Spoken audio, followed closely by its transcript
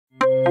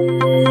This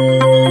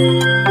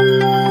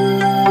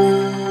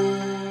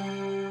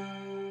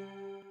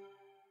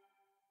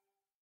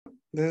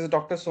is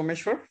Dr.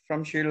 Someshwar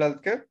from Shield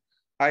Healthcare.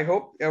 I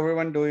hope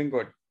everyone doing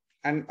good.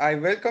 And I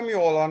welcome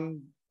you all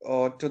on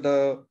to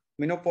the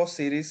Menopause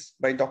series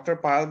by Dr.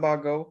 Payal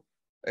Bhargava,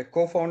 a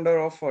co-founder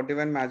of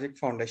DivineMagic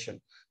Foundation.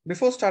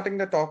 Before starting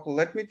the talk,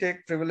 let me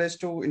take privilege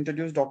to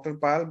introduce Dr.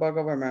 Payal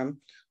Bhargava ma'am,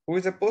 who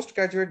is a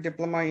postgraduate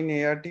diploma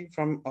in ART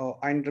from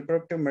and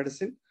reproductive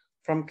medicine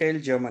from Kiel,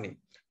 Germany.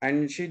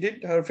 And she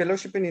did her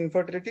fellowship in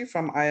infertility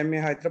from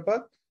IMA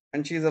Hyderabad,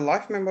 and she is a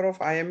life member of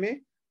IMA,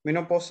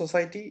 Menopause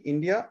Society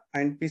India,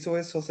 and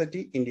PCOS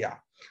Society India.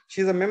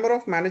 She is a member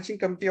of Managing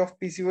Committee of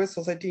PCOS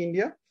Society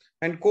India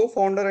and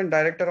co-founder and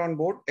director on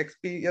board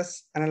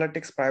XPS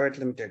Analytics Private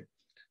Limited,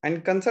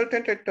 and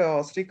consultant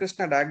at Sri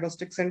Krishna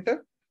Diagnostic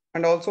Center,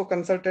 and also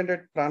consultant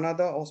at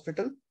Pranada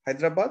Hospital,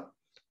 Hyderabad.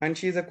 And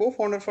she is a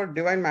co-founder for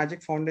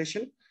DivineMagic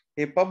Foundation,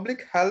 a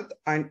public health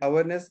and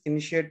awareness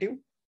initiative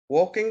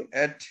working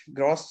at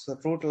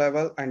grassroots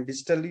level and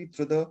digitally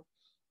through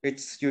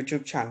its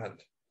YouTube channel.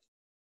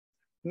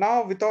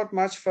 Now, without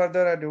much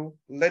further ado,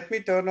 let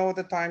me turn over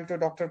the time to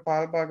Dr.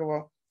 Payal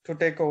Bhargava to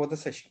take over the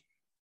session.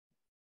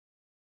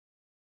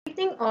 Good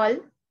evening all,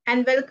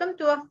 and welcome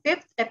to our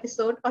 5th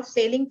episode of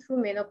Sailing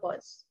Through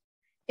Menopause.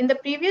 In the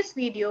previous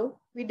video,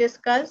 we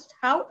discussed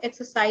how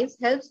exercise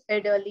helps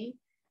elderly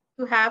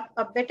to have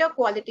a better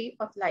quality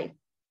of life.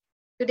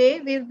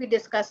 Today, we'll be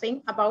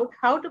discussing about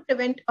how to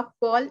prevent a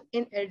fall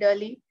in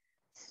elderly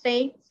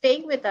staying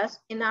with us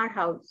in our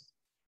house.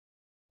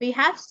 We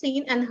have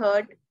seen and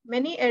heard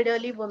many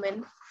elderly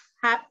women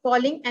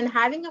falling and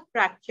having a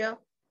fracture,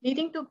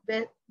 leading to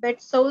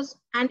bed sores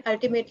and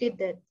ultimately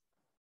death.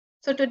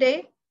 So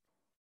today,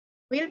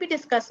 we'll be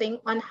discussing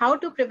on how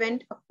to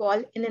prevent a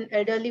fall in an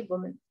elderly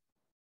woman.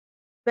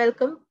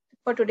 Welcome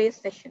for today's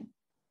session.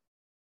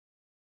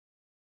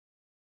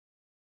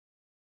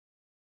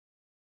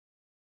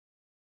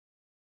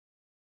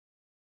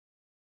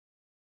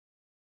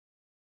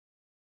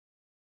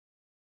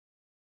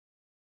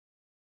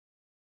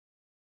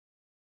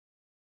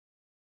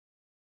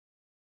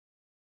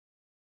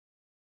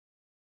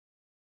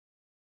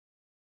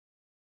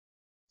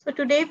 So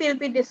today we'll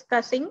be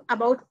discussing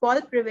about fall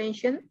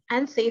prevention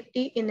and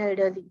safety in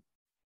elderly.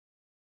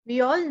 We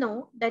all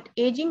know that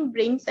aging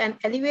brings an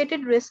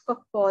elevated risk of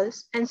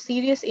falls and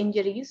serious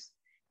injuries,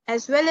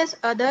 as well as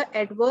other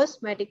adverse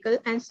medical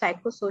and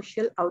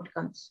psychosocial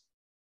outcomes.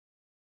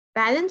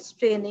 Balance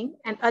training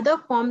and other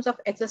forms of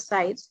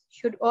exercise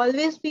should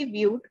always be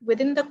viewed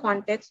within the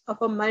context of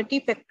a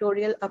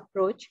multifactorial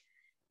approach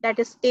that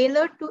is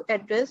tailored to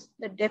address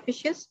the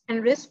deficits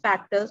and risk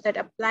factors that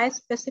apply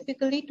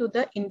specifically to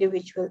the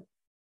individual.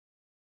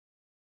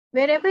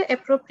 Wherever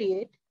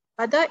appropriate,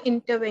 other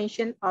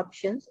intervention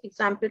options,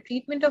 example,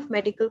 treatment of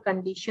medical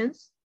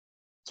conditions,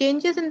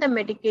 changes in the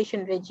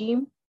medication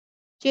regime,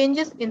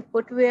 changes in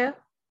footwear,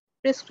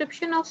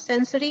 prescription of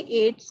sensory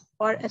aids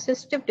or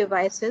assistive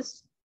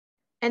devices,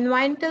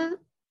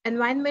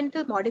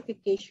 environmental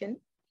modification,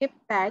 hip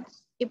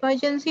pads,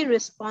 emergency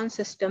response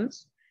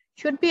systems,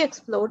 should be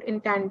explored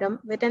in tandem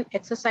with an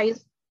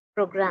exercise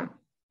program.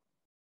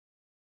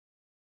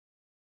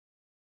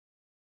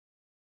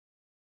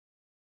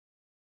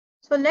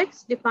 So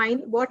let's define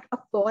what a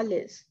fall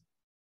is.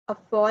 A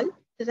fall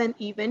is an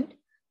event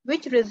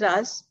which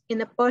results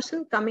in a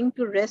person coming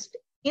to rest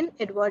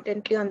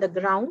inadvertently on the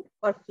ground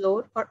or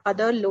floor or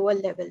other lower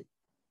level.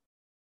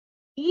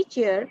 Each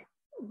year,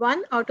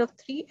 1 out of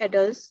 3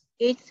 adults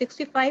aged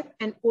 65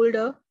 and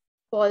older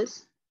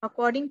falls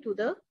according to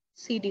the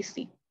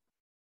CDC.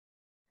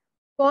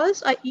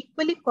 Falls are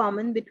equally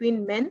common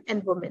between men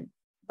and women,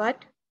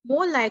 but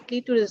more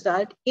likely to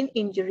result in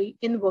injury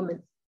in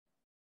women.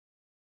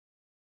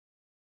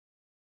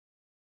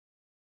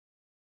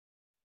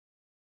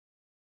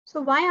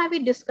 So why are we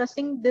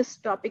discussing this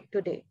topic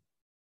today?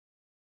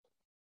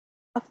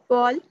 A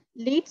fall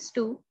leads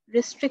to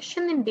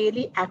restriction in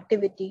daily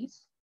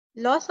activities,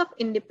 loss of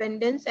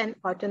independence and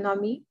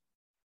autonomy.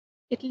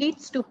 It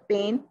leads to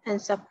pain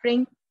and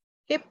suffering,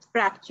 hip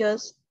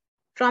fractures,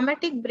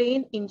 traumatic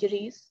brain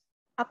injuries,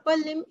 upper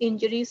limb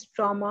injuries,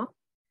 trauma,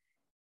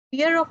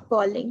 fear of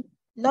falling,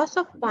 loss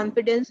of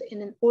confidence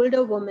in an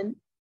older woman,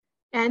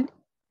 and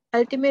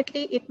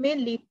ultimately it may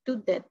lead to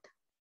death.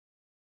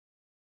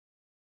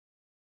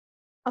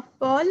 A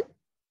fall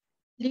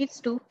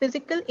leads to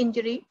physical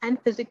injury and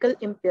physical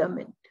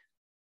impairment.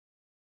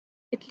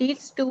 It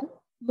leads to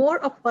more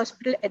of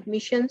hospital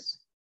admissions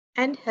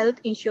and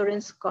health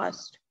insurance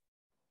cost,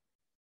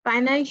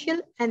 financial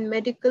and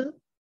medical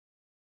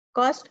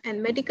cost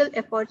and medical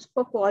efforts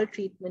for fall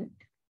treatment,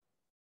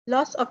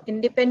 loss of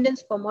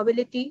independence for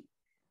mobility,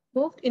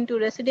 moved into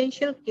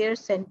residential care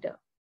center.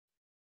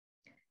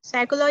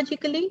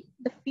 Psychologically,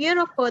 the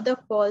fear of further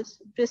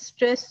falls,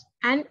 distress,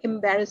 and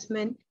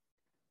embarrassment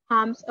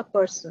harms a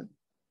person.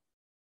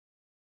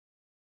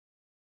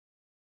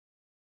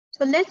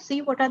 So let's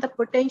see what are the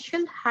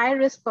potential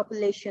high-risk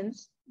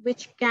populations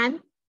which can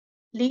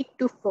lead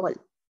to fall.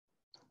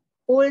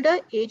 Older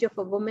age of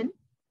a woman,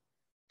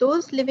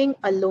 those living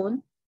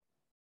alone,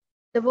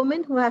 The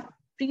women who have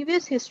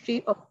previous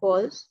history of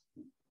falls,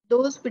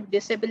 those with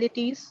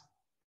disabilities,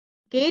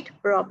 gait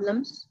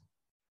problems,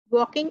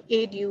 walking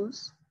aid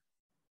use,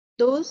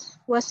 those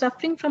who are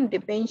suffering from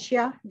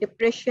dementia,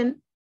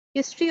 depression,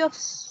 history of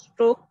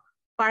stroke,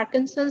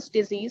 Parkinson's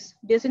disease,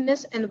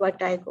 dizziness and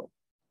vertigo,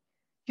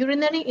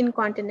 urinary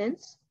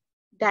incontinence,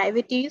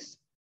 diabetes,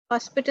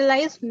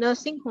 hospitalized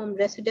nursing home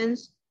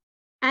residents,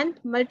 and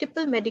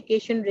multiple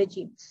medication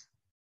regimes.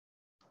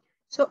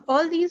 So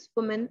all these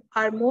women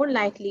are more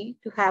likely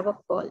to have a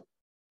fall.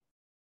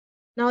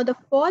 Now the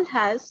fall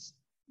has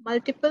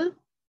multiple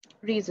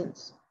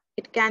reasons.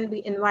 It can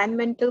be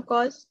environmental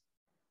cause,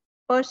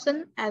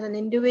 person as an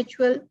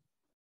individual,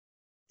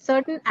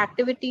 certain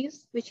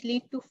activities which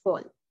lead to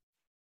fall.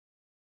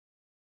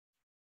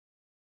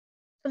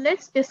 So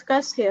let's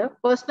discuss here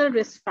personal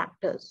risk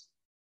factors.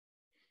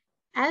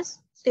 As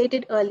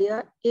stated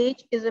earlier,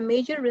 age is a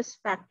major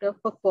risk factor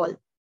for fall.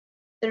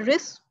 The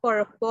risk for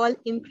a fall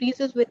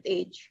increases with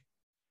age.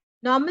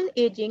 Normal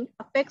aging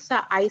affects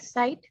our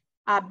eyesight,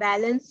 our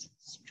balance,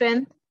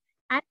 strength,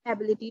 and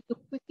ability to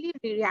quickly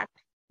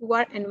react to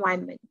our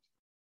environment.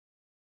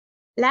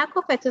 Lack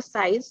of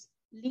exercise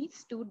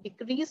leads to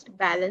decreased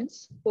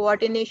balance,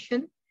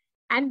 coordination,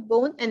 and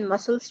bone and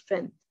muscle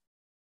strength.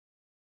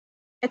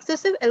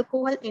 Excessive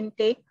alcohol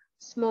intake,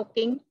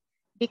 smoking,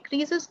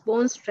 decreases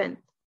bone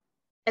strength.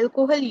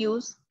 Alcohol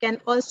use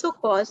can also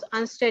cause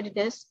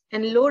unsteadiness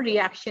and low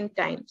reaction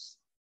times.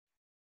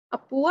 A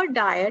poor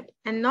diet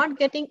and not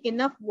getting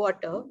enough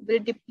water will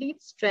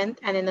deplete strength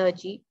and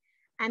energy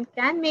and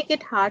can make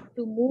it hard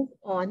to move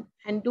on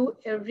and do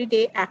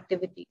everyday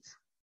activities.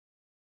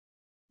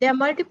 There are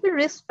multiple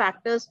risk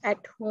factors at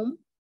home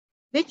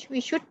which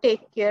we should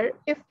take care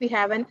if we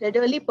have an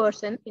elderly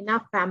person in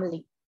our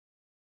family.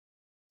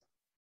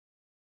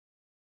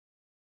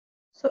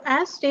 So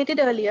as stated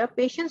earlier,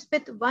 patients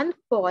with one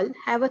fall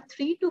have a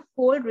 3 to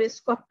 4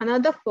 risk of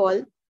another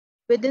fall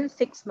within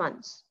 6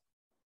 months.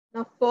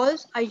 Now,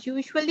 falls are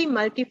usually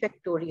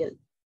multifactorial.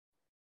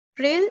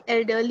 Frail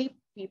elderly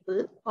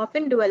people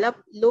often develop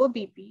low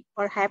BP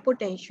or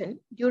hypotension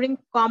during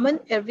common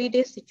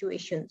everyday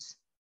situations.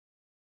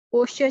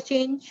 Posture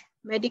change,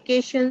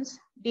 medications,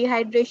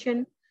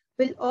 dehydration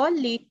will all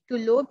lead to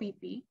low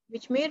BP,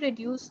 which may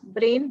reduce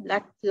brain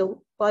blood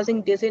flow,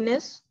 causing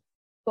dizziness,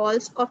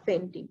 falls, or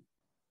fainting.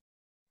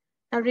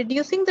 Now,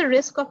 reducing the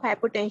risk of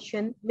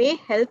hypotension may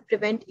help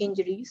prevent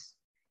injuries,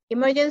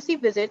 emergency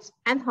visits,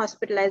 and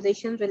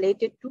hospitalizations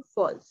related to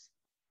falls.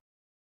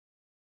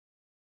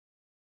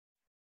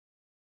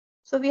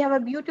 So we have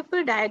a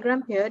beautiful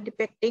diagram here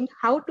depicting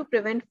how to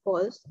prevent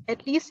falls,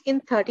 at least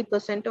in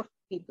 30% of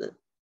people.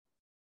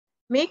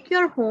 Make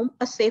your home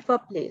a safer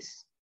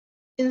place.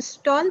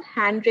 Install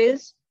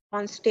handrails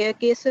on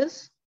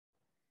staircases.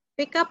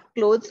 Pick up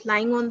clothes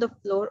lying on the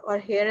floor or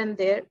here and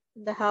there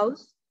in the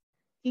house.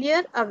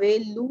 Clear away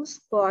loose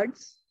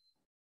cords.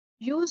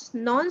 Use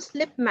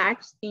non-slip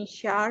mats in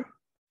shower.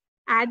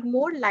 Add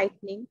more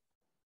lighting.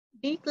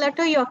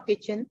 Declutter your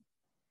kitchen.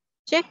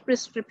 Check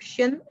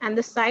prescription and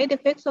the side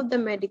effects of the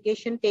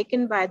medication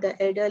taken by the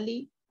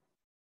elderly.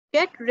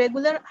 Get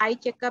regular eye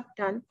checkup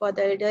done for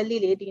the elderly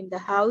lady in the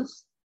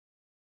house.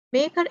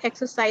 Make her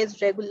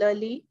exercise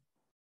regularly.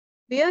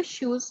 Wear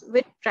shoes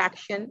with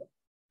traction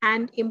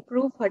and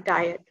improve her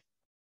diet.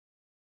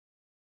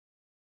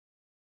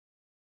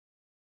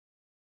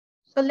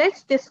 So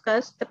let's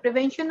discuss the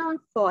prevention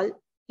of fall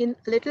in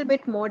a little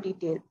bit more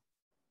detail.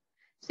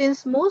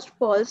 Since most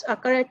falls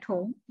occur at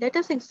home, let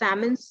us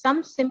examine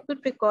some simple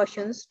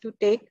precautions to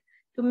take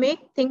to make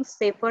things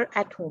safer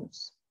at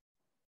homes.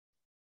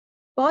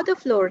 For the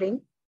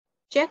flooring,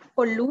 check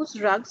for loose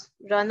rugs,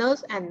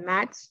 runners, and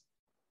mats.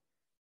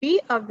 Be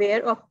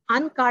aware of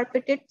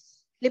uncarpeted,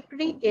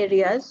 slippery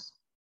areas.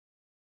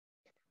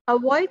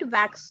 Avoid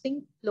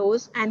waxing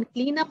floors and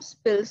clean up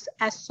spills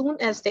as soon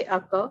as they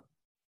occur.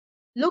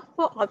 Look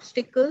for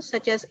obstacles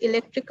such as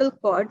electrical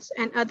cords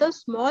and other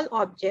small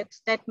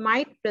objects that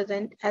might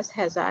present as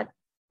hazard.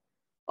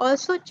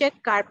 Also check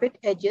carpet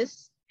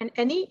edges and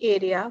any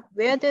area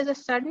where there's a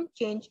sudden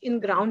change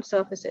in ground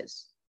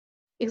surfaces.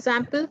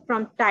 Example,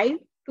 from tile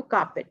to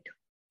carpet.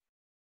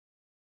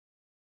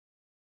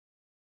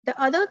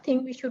 The other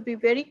thing we should be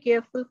very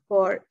careful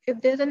for if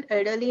there's an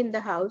elderly in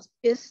the house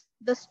is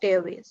the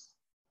stairways.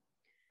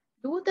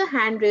 Do the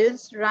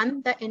handrails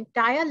run the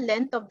entire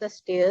length of the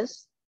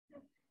stairs?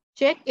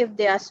 Check if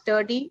they are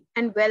sturdy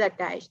and well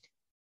attached.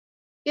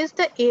 Is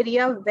the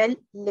area well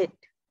lit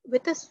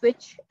with a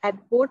switch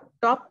at both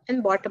top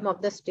and bottom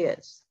of the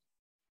stairs?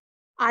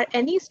 Are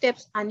any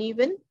steps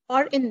uneven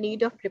or in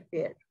need of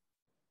repair?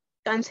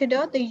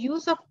 Consider the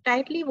use of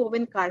tightly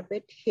woven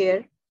carpet,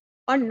 hair,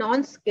 or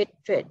non-skid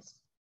threads.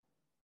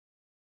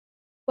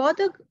 For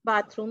the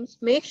bathrooms,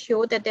 make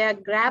sure that there are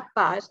grab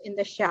bars in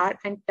the shower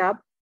and tub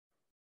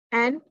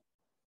and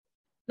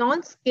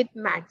non-skid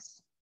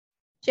mats.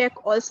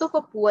 Check also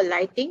for poor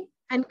lighting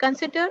and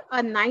consider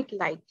a night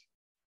light.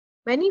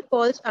 Many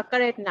falls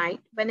occur at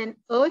night when an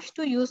urge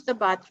to use the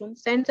bathroom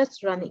sends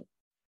us running.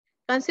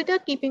 Consider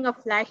keeping a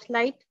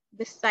flashlight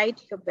beside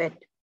your bed.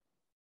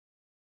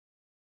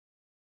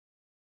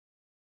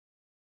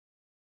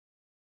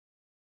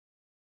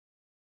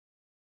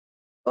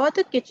 For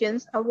the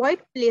kitchens,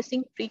 avoid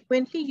placing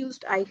frequently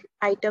used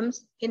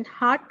items in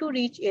hard to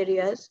reach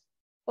areas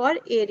or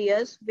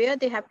areas where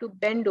they have to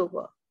bend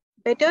over.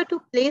 Better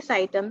to place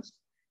items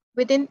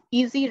within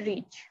easy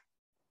reach.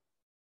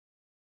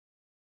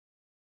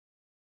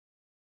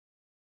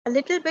 A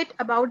little bit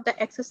about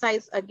the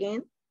exercise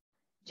again.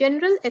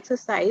 General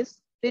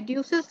exercise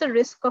reduces the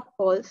risk of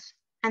falls,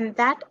 and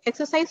that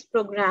exercise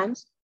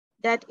programs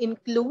that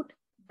include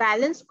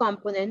balanced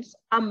components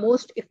are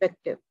most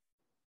effective.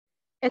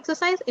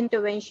 Exercise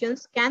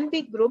interventions can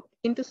be grouped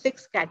into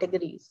 6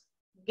 categories: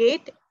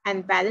 gait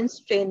and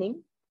balance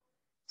training,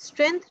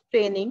 strength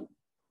training,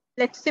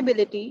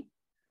 flexibility,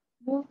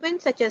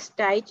 movement such as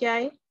Tai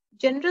Chi,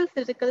 general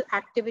physical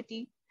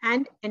activity,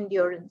 and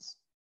endurance.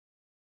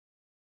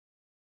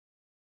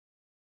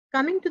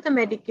 Coming to the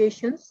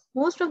medications,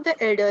 most of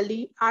the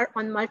elderly are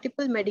on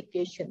multiple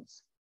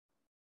medications.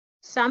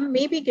 Some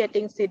may be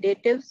getting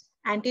sedatives,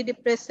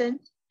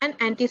 antidepressants, and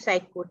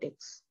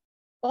antipsychotics.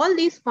 All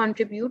these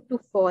contribute to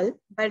fall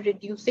by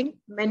reducing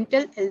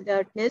mental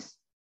alertness,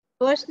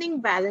 worsening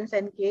balance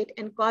and gait,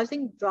 and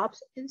causing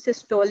drops in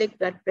systolic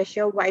blood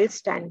pressure while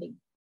standing.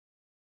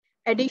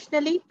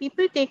 Additionally,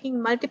 people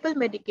taking multiple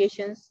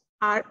medications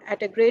are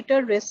at a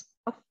greater risk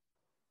of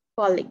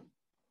falling.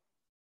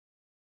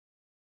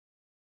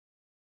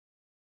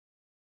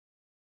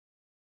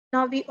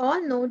 Now, we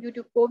all know due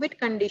to COVID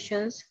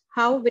conditions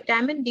how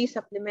vitamin D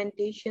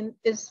supplementation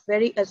is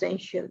very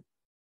essential.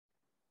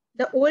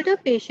 The older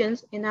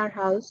patients in our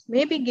house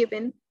may be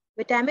given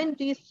vitamin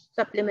D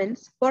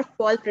supplements for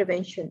fall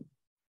prevention,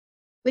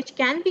 which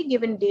can be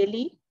given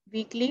daily,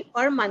 weekly,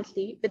 or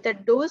monthly with a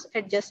dose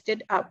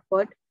adjusted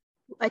upward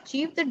to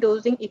achieve the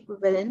dosing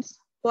equivalence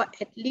for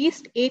at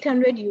least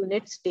 800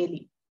 units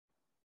daily.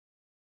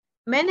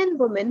 Men and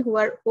women who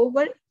are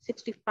over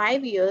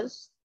 65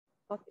 years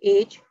of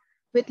age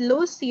with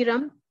low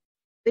serum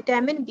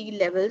vitamin D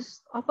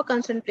levels of a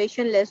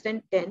concentration less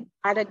than 10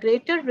 are at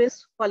greater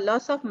risk for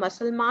loss of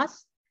muscle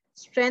mass,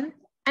 strength,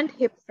 and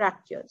hip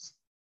fractures.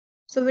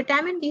 So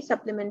vitamin D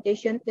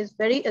supplementation is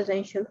very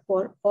essential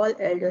for all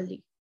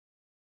elderly.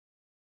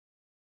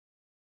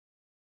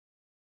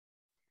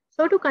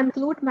 So to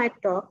conclude my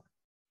talk,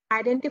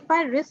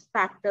 identify risk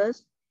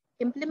factors,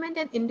 implement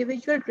an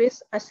individual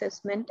risk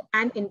assessment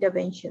and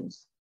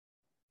interventions.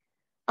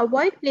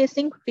 Avoid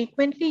placing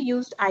frequently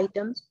used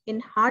items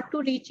in hard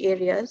to reach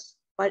areas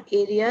or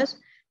areas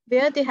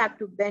where they have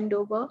to bend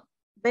over.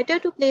 Better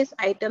to place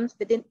items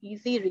within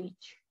easy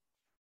reach.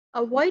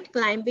 Avoid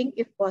climbing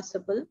if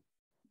possible,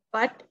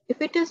 but if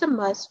it is a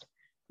must,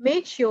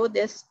 make sure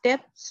the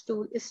step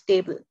stool is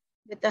stable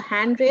with a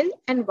handrail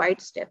and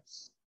wide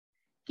steps.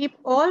 Keep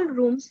all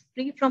rooms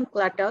free from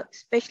clutter,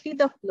 especially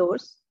the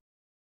floors.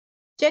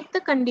 Check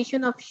the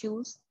condition of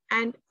shoes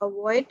and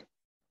avoid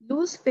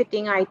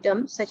loose-fitting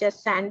items such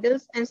as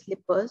sandals and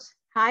slippers,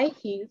 high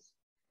heels,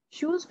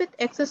 shoes with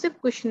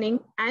excessive cushioning,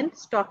 and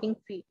stocking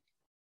feet.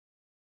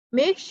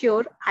 Make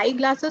sure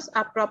eyeglasses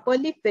are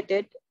properly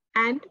fitted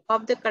and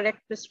of the correct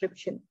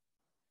prescription.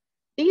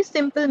 These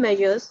simple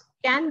measures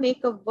can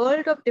make a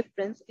world of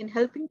difference in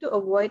helping to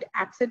avoid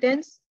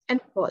accidents and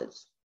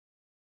falls.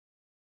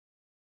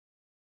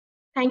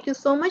 Thank you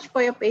so much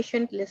for your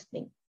patient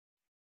listening.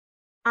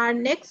 Our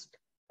next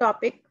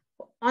topic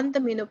on the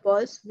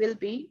menopause will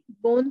be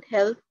bone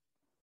health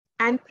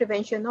and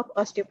prevention of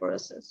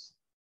osteoporosis.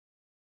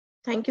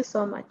 Thank you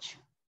so much.